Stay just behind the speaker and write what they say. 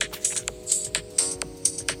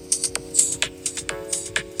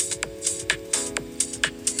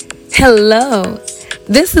Hello,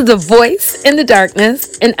 this is The Voice in the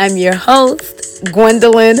Darkness, and I'm your host,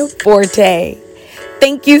 Gwendolyn Forte.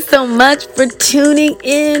 Thank you so much for tuning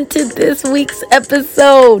in to this week's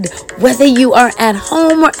episode. Whether you are at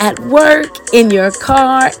home or at work, in your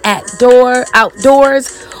car, outdoors,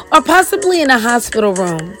 or possibly in a hospital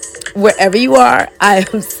room, wherever you are, I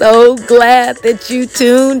am so glad that you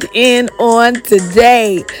tuned in on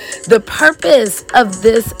today. The purpose of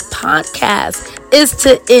this podcast is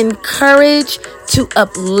to encourage, to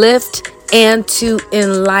uplift, and to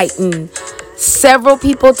enlighten. Several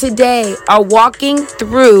people today are walking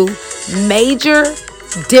through major,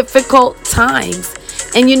 difficult times.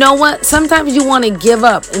 And you know what? Sometimes you want to give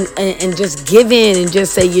up and just give in and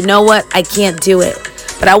just say, you know what? I can't do it.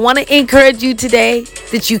 But I want to encourage you today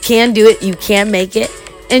that you can do it, you can make it,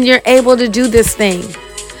 and you're able to do this thing.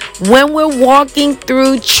 When we're walking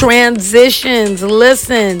through transitions,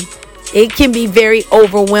 listen, it can be very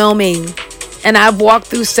overwhelming. And I've walked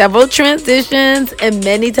through several transitions, and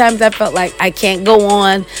many times I felt like I can't go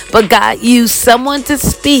on. But God used someone to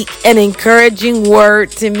speak an encouraging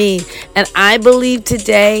word to me. And I believe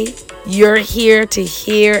today you're here to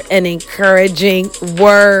hear an encouraging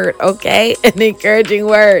word, okay? An encouraging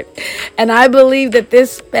word. And I believe that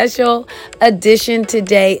this special edition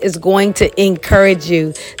today is going to encourage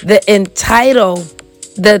you. The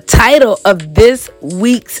title of this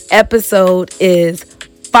week's episode is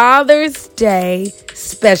Father's Day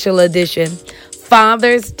Special Edition.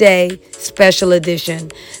 Father's Day Special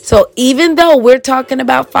Edition. So even though we're talking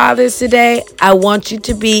about fathers today, I want you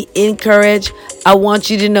to be encouraged. I want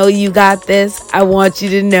you to know you got this. I want you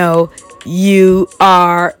to know you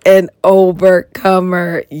are an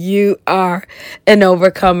overcomer. You are an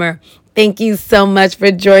overcomer. Thank you so much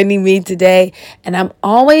for joining me today. And I'm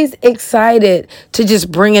always excited to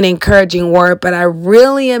just bring an encouraging word, but I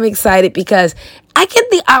really am excited because I get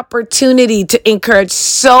the opportunity to encourage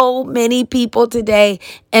so many people today,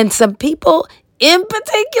 and some people in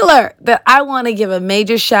particular that I want to give a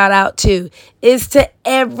major shout out to is to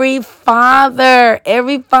every father,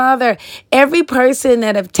 every person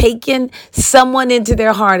that have taken someone into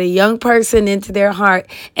their heart, a young person into their heart,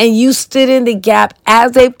 and you stood in the gap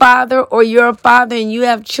as a father, or you're a father and you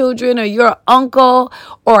have children, or you're an uncle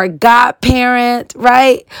or a godparent,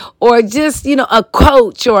 right? Or just, a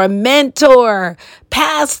coach or a mentor,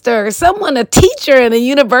 pastor, someone, a teacher in a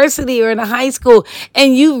university or in a high school,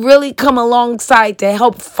 and you really come alongside to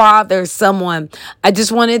help father someone. I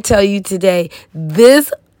just want to tell you today,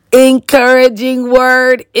 this encouraging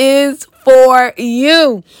word is for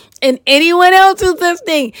you. And anyone else who's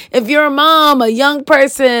listening, if you're a mom, a young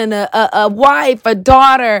person, a wife, a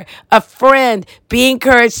daughter, a friend, be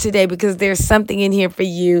encouraged today because there's something in here for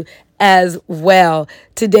you as well.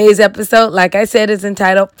 Today's episode, like I said, is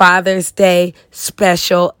entitled Father's Day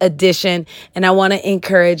Special Edition. And I want to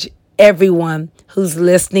encourage everyone who's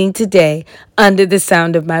listening today under the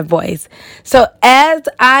sound of my voice. So as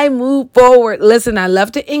I move forward, listen, I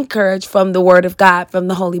love to encourage from the Word of God, from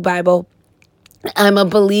the Holy Bible. I'm a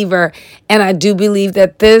believer, and I do believe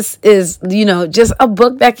that this is, just a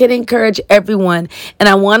book that can encourage everyone. And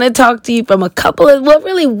I want to talk to you from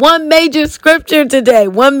one major scripture today,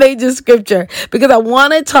 because I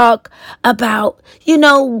want to talk about,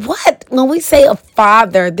 when we say a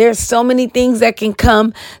father, there's so many things that can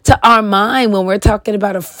come to our mind when we're talking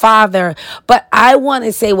about a father. But I want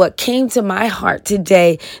to say what came to my heart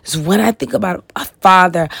today is when I think about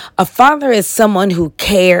a father is someone who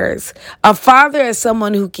cares. A father is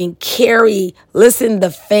someone who can carry,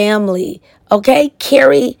 the family, okay?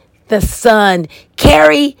 Carry the son,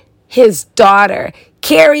 carry his daughter,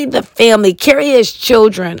 carry the family, carry his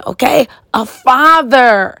children, okay? A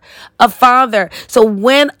father. So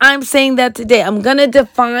when I'm saying that today, I'm going to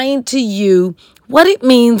define to you what it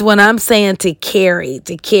means when I'm saying to carry.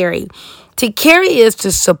 To carry is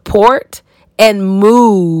to support and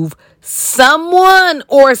move someone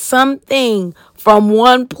or something from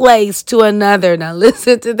one place to another. Now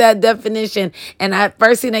listen to that definition. And the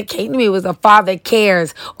first thing that came to me was a father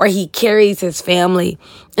cares, or he carries his family.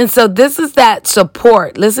 And so this is that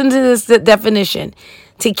support. Listen to this definition.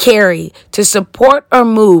 To carry, to support or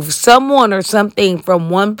move someone or something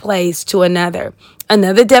from one place to another.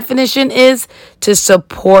 Another definition is to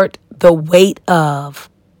support the weight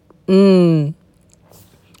of. To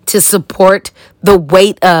support the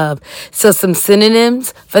weight of. So some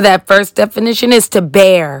synonyms for that first definition is to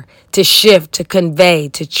bear, to shift, to convey,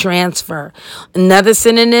 to transfer. Some other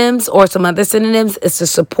synonyms is to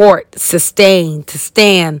support, sustain, to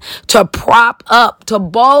stand, to prop up, to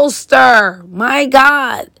bolster. My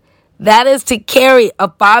God. That is to carry. A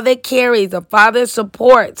father carries, a father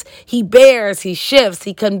supports, he bears, he shifts,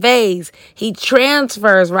 he conveys, he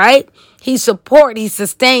transfers, right? He supports, he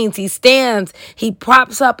sustains, he stands, he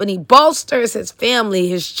props up, and he bolsters his family,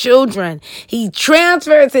 his children. He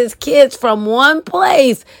transfers his kids from one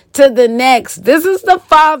place to the next. This is the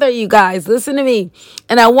father, you guys. Listen to me.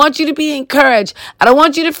 And I want you to be encouraged. I don't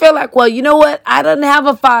want you to feel like, well, you know what? I don't have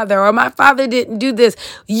a father, or my father didn't do this.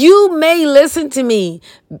 You may listen to me.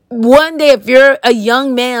 One day, if you're a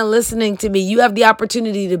young man listening to me, you have the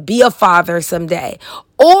opportunity to be a father someday.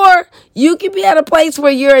 Or you could be at a place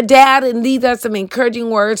where you're a dad, and these are some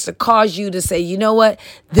encouraging words to cause you to say, you know what?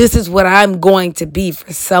 This is what I'm going to be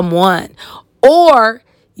for someone. Or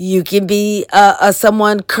you can be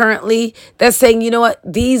someone currently that's saying, you know what?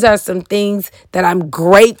 These are some things that I'm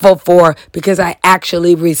grateful for because I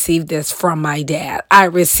actually received this from my dad. I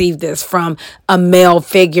received this from a male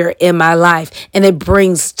figure in my life. And it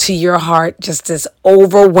brings to your heart just this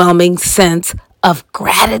overwhelming sense of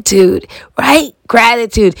gratitude, right?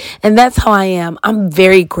 Gratitude. And that's how I am. I'm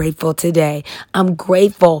very grateful today. I'm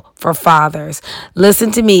grateful for fathers. Listen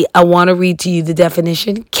to me. I want to read to you the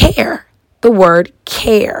definition: care. The word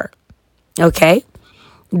care. Okay?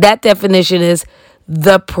 That definition is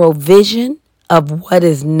the provision of what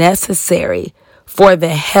is necessary for the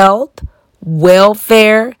health,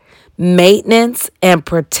 welfare, maintenance, and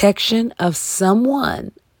protection of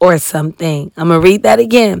someone or something. I'm going to read that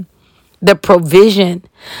again. The provision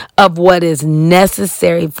of what is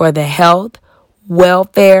necessary for the health,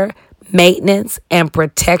 welfare, maintenance, and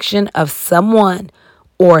protection of someone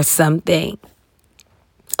or something.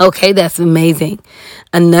 Okay, that's amazing.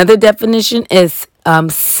 Another definition is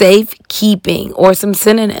safekeeping, or some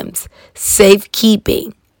synonyms: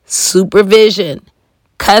 safekeeping, supervision,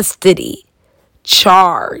 custody,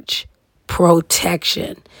 charge,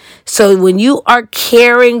 protection. So when you are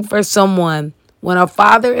caring for someone, when a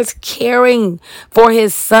father is caring for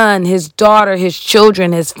his son, his daughter, his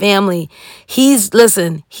children, his family, he's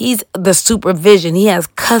the supervision. He has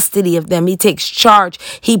custody of them. He takes charge.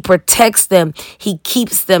 He protects them. He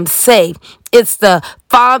keeps them safe. It's the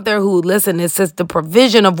father who, it says the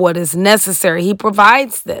provision of what is necessary. He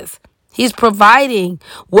provides this. He's providing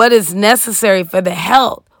what is necessary for the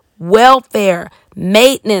health, welfare,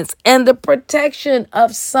 maintenance, and the protection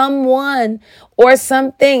of someone or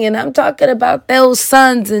something. And I'm talking about those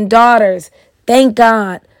sons and daughters. Thank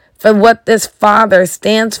God for what this father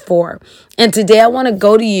stands for. And today I want to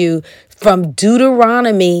go to you from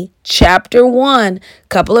Deuteronomy chapter 1,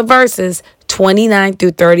 couple of verses, 29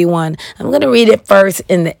 through 31. I'm going to read it first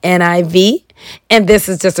in the NIV. And this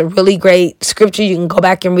is just a really great scripture. You can go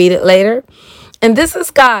back and read it later. And this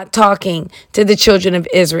is God talking to the children of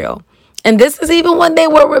Israel. And this is even when they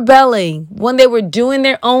were rebelling, when they were doing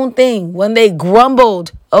their own thing, when they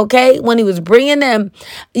grumbled, okay, when he was bringing them,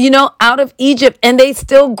 out of Egypt, and they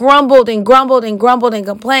still grumbled and grumbled and grumbled and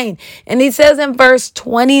complained. And he says in verse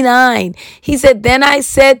 29, he said, "Then I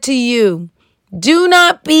said to you, do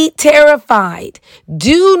not be terrified.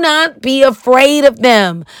 Do not be afraid of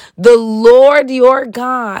them. The Lord your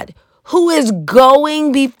God, who is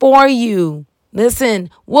going before you,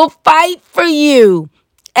 will fight for you,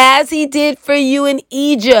 as he did for you in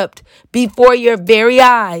Egypt, before your very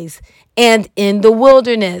eyes and in the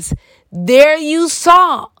wilderness. There you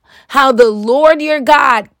saw how the Lord your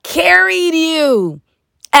God carried you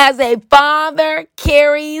as a father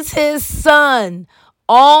carries his son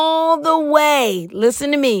all the way."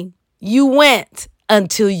 Listen to me. "You went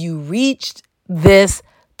until you reached this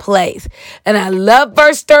place." And I love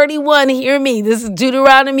verse 31. Hear me. This is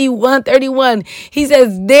Deuteronomy 1:31. He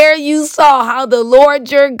says, "There you saw how the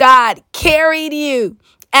Lord your God carried you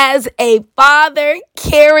as a father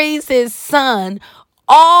carries his son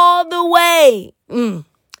all the way.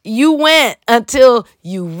 You went until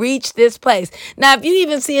you reached this place." Now, if you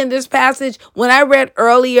even see in this passage, when I read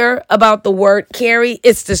earlier about the word carry,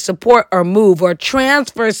 it's to support or move or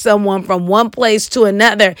transfer someone from one place to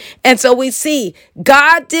another. And so we see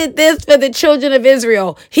God did this for the children of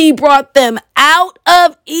Israel. He brought them out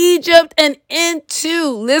of Egypt and into,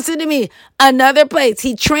 listen to me, another place.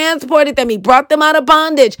 He transported them. He brought them out of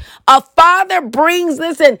bondage. A father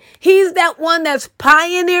he's that one that's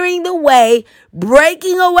pioneering the way,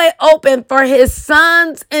 breaking a way open for his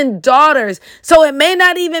sons and daughters. So it may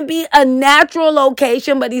not even be a natural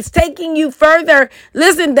location, but he's taking you further,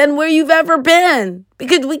 than where you've ever been,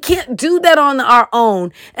 because we can't do that on our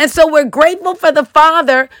own. And so we're grateful for the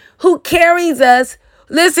Father who carries us,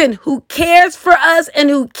 who cares for us and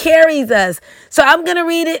who carries us. So I'm going to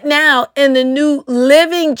read it now in the New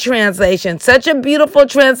Living Translation. Such a beautiful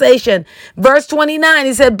translation. Verse 29,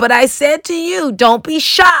 he said, "But I said to you, don't be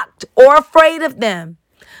shocked shocked or afraid of them.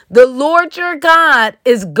 The Lord your God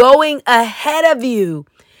is going ahead of you.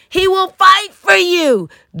 He will fight for you,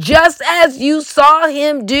 just as you saw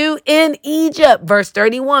him do in Egypt. Verse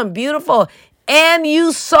 31, beautiful. And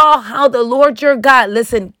you saw how the Lord your God,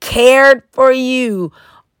 listen, cared for you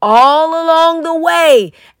all along the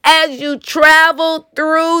way as you traveled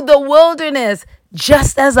through the wilderness,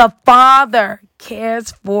 just as a father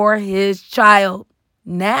cares for his child.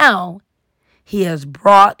 Now he has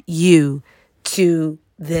brought you to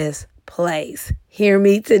this place. Hear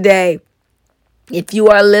me today. If you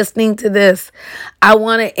are listening to this, I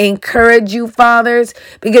want to encourage you, fathers,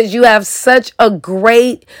 because you have such a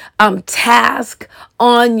great task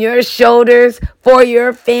on your shoulders for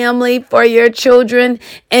your family, for your children,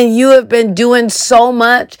 and you have been doing so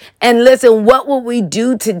much. And listen, what would we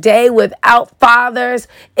do today without fathers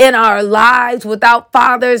in our lives, without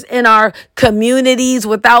fathers in our communities,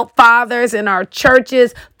 without fathers in our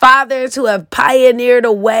churches, fathers who have pioneered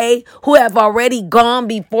a way, who have already gone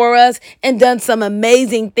before us and done some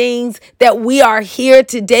amazing things, that we are here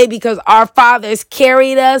today because our fathers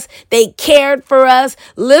carried us. They cared for us.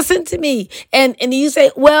 Listen to me. And you say,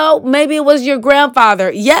 well, maybe it was your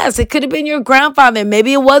grandfather. Yes, it could have been your grandfather.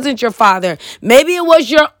 Maybe it wasn't your father. Maybe it was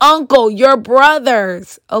your uncle, your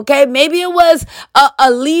brothers. Okay. Maybe it was a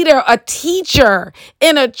leader, a teacher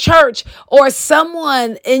in a church, or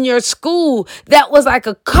someone in your school that was like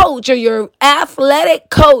a coach, or your athletic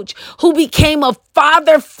coach who became a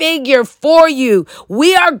father figure for you.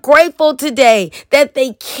 We are grateful today that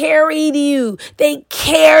they carried you. They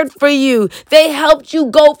cared for you. They helped you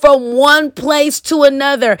go from one place to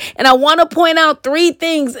another. And I want to point out 3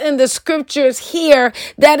 things in the scriptures here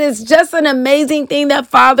that is just an amazing thing that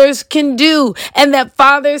fathers can do, and that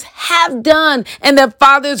fathers have done, and that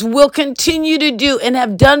fathers will continue to do and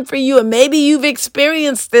have done for you. And maybe you've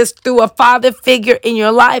experienced this through a father figure in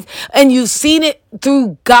your life, and you've seen it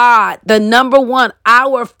through God, the number one,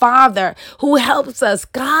 our Father who helps us.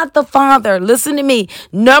 God the Father, listen to me.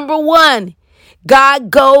 Number one, God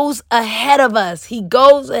goes ahead of us. He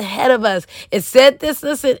goes ahead of us. It said this,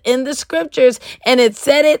 listen, in the scriptures, and it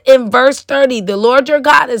said it in verse 30. The Lord your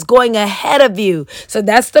God is going ahead of you. So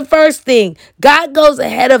that's the first thing. God goes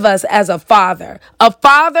ahead of us as a father. A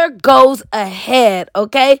father goes ahead,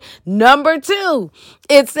 okay? Number 2,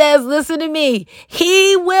 it says, listen to me,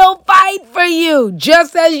 he will fight for you,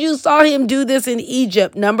 just as you saw him do this in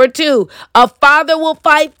Egypt. Number 2, a father will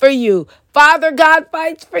fight for you. Father God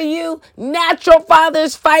fights for you. Natural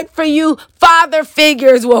fathers fight for you. Father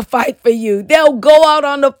figures will fight for you. They'll go out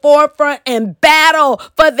on the forefront and battle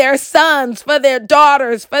for their sons, for their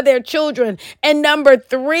daughters, for their children. And number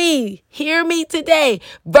 3, hear me today,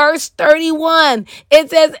 verse 31, it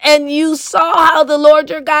says, and you saw how the Lord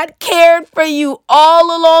your God cared for you all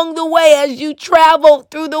along the way as you traveled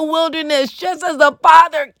through the wilderness, just as a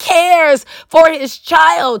father cares for his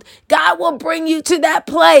child. God will bring you to that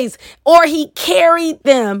place. Or he carried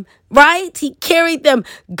them, right? He carried them.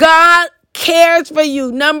 God cares for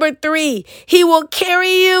you. Number 3, he will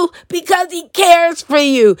carry you because he cares for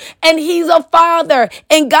you. And he's a father.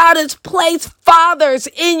 And God has placed fathers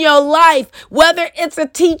in your life, whether it's a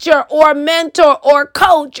teacher or a mentor or a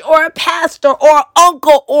coach or a pastor or an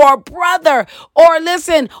uncle or a brother or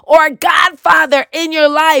listen, or a godfather in your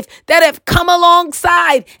life that have come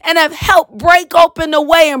alongside and have helped break open the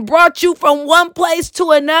way and brought you from one place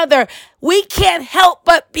to another. We can't help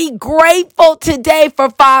but be grateful today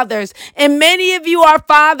for fathers. And many of you are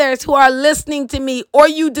fathers who are listening to me, or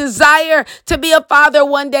you desire to be a father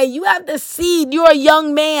one day. You have the seed. You're a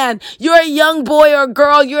young man. You're a young boy or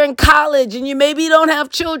girl. You're in college and you maybe don't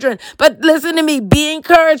have children. But listen to me. Be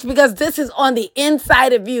encouraged, because this is on the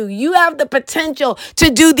inside of you. You have the potential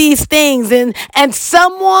to do these things. And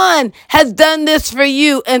someone has done this for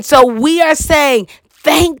you. And so we are saying,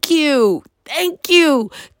 thank you. Thank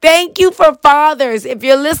you. Thank you for fathers. If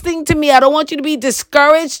you're listening to me, I don't want you to be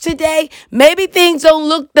discouraged today. Maybe things don't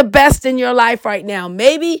look the best in your life right now.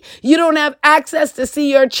 Maybe you don't have access to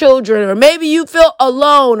see your children, or maybe you feel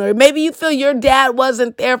alone, or maybe you feel your dad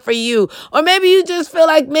wasn't there for you, or maybe you just feel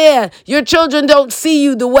like, man, your children don't see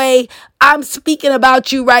you the way I'm speaking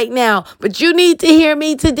about you right now. But you need to hear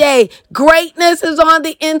me today. Greatness is on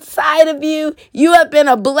the inside of you. You have been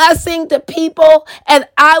a blessing to people, and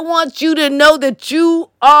I want you to know that you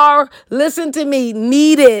are are, listen to me,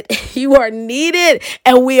 needed. You are needed,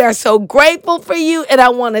 and we are so grateful for you. And I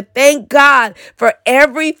want to thank God for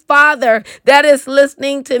every father that is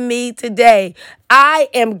listening to me today. I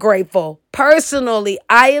am grateful. Personally,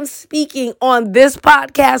 I am speaking on this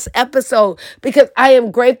podcast episode because I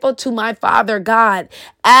am grateful to my Father God.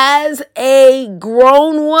 As a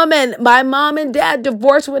grown woman, my mom and dad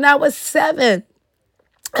divorced when I was 7.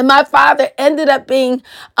 And my father ended up being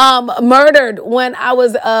murdered when I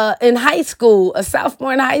was in high school, a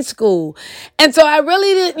sophomore in high school. And so I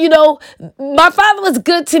really didn't, my father was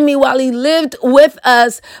good to me while he lived with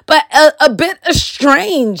us, but a bit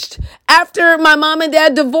estranged after my mom and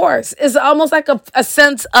dad divorced. It's almost like a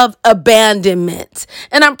sense of abandonment.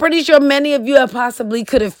 And I'm pretty sure many of you have possibly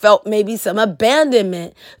could have felt maybe some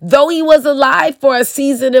abandonment. Though he was alive for a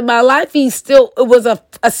season in my life, it was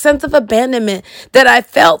a sense of abandonment that I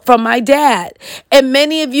felt from my dad. And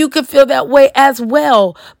many of you could feel that way as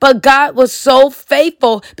well. But God was so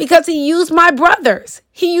faithful because he used my brothers.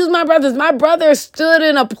 He used my brothers. My brothers stood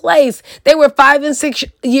in a place. They were 5 and 6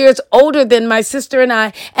 years older than my sister and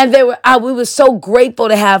I. And we were so grateful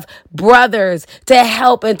to have brothers to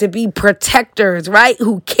help and to be protectors, right?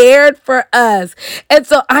 Who cared for us. And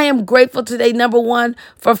so I am grateful today, number one,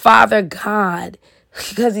 for Father God.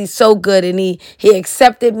 Because he's so good, and he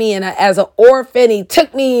accepted me, and as an orphan, he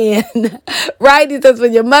took me in, right? He says,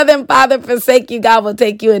 when your mother and father forsake you, God will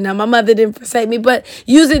take you in. Now, my mother didn't forsake me, but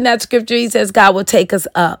using that scripture, he says, God will take us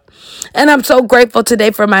up. And I'm so grateful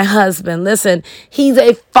today for my husband. Listen, he's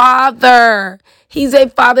a father. He's a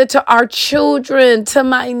father to our children, to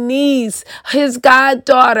my niece, his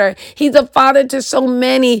goddaughter. He's a father to so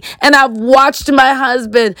many. And I've watched my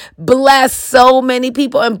husband bless so many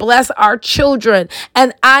people and bless our children.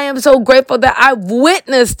 And I am so grateful that I've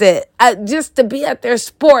witnessed it. Just to be at their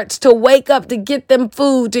sports, to wake up, to get them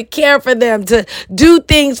food, to care for them, to do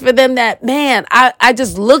things for them that, man, I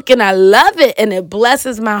just look and I love it, and it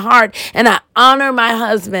blesses my heart. And I honor my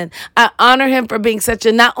husband. I honor him for being such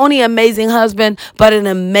a not only amazing husband, but an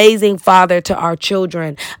amazing father to our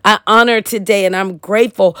children. I honor today, and I'm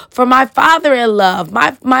grateful for my father-in-law,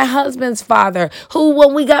 my husband's father, who,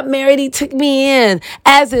 when we got married, he took me in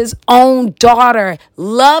as his own daughter,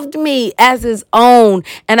 loved me as his own.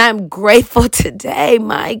 And I'm grateful today,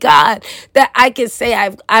 my God, that I can say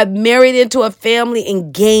I've married into a family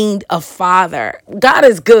and gained a father. God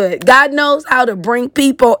is good. God knows how to bring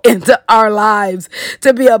people into our lives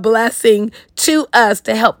to be a blessing to us,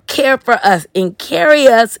 to help care for us and carry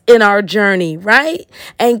us in our journey, right?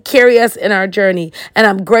 And carry us in our journey. And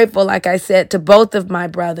I'm grateful, like I said, to both of my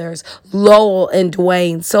brothers, Lowell and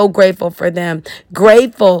Dwayne. So grateful for them.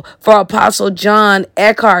 Grateful for Apostle John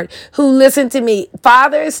Eckhart, who listened to me.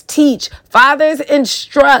 Fathers teach, fathers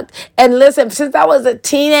instruct. And listen, since I was a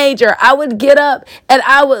teenager, I would get up and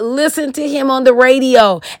I would listen to him on the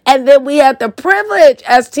radio. And then we had the privilege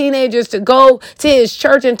as teenagers to go to his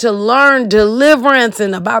church and to learn deliverance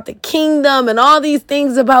and about the kingdom and all these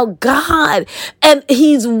things about God. And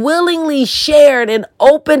he's willingly shared and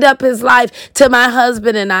opened up his life to my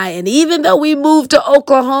husband and I. And even though we moved to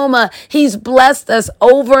Oklahoma, he's blessed us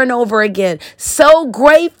over and over again. So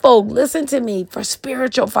grateful, listen to me, for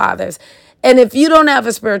spiritual fathers. And if you don't have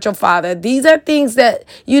a spiritual father, these are things that,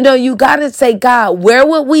 you got to say, God, where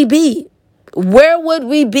would we be? Where would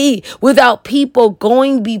we be without people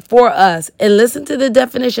going before us? And listen to the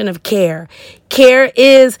definition of care. Care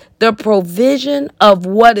is the provision of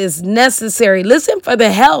what is necessary. Listen, for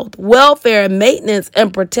the health, welfare, and maintenance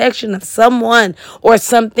and protection of someone or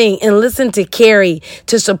something. And listen to carry,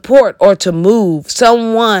 to support or to move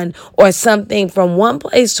someone or something from one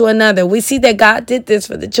place to another. We see that God did this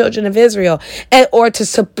for the children of Israel, or to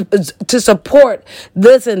support,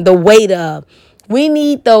 listen, the weight of. We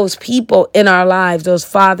need those people in our lives, those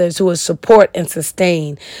fathers who will support and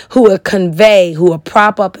sustain, who will convey, who will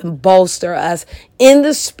prop up and bolster us in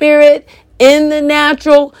the spirit, in the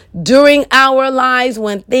natural, during our lives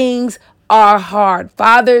when things are hard.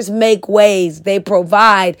 Fathers make ways. They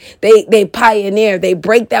provide. They pioneer. They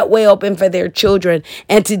break that way open for their children.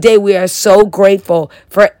 And today we are so grateful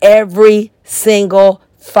for every single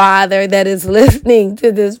father that is listening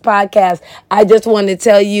to this podcast. I just want to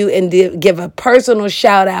tell you and give a personal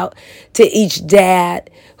shout out to each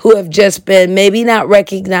dad who have just been maybe not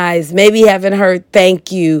recognized, maybe haven't heard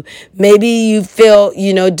thank you, maybe you feel,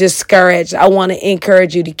 discouraged. I want to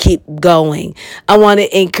encourage you to keep going. I want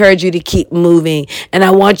to encourage you to keep moving. And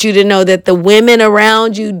I want you to know that the women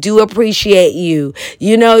around you do appreciate you.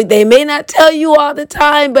 They may not tell you all the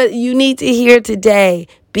time, but you need to hear today.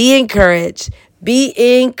 Be encouraged. Be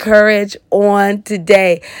encouraged on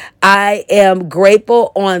today. I am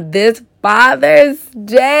grateful on this Father's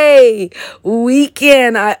Day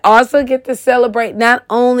weekend. I also get to celebrate not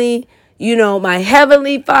only my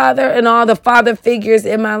heavenly father and all the father figures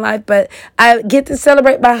in my life, but I get to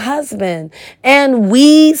celebrate my husband. And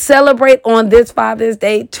we celebrate on this Father's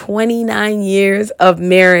Day 29 years of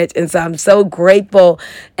marriage. And so I'm so grateful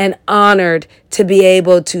and honored to be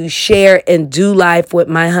able to share and do life with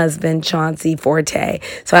my husband, Chauncey Forte.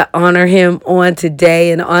 So I honor him on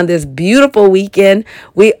today and on this beautiful weekend.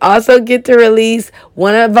 We also get to release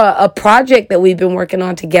one of a project that we've been working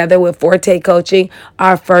on together with Forte Coaching,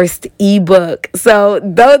 our first ebook. So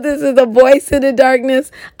though this is a voice in the darkness,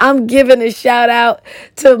 I'm giving a shout out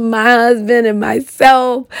to my husband and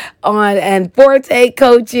myself and Forte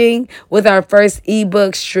Coaching with our first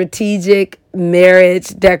ebook, Strategic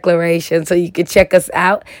Marriage Declaration. So you can check us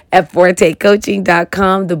out at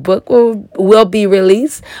fortecoaching.com. The book will be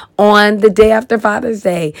released on the day after Father's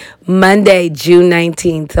Day, Monday, June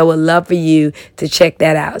 19th. So I would love for you to check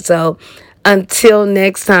that out. So until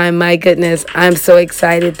next time, my goodness, I'm so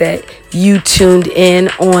excited that you tuned in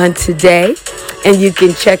on today. And you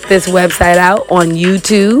can check this website out on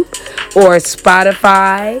YouTube or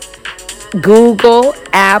Spotify, Google,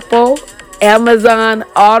 Apple, Amazon,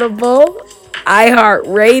 Audible,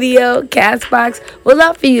 iHeartRadio, Castbox. We'd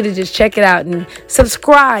love for you to just check it out and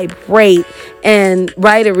subscribe, rate, and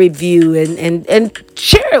write a review and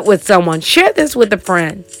share it with someone. Share this with a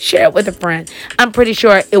friend. Share it with a friend. I'm pretty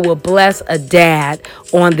sure it will bless a dad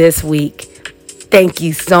on this week. Thank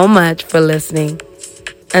you so much for listening.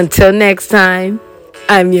 Until next time,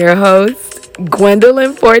 I'm your host,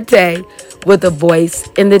 Gwendolyn Forte, with a voice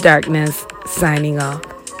in the darkness, signing off.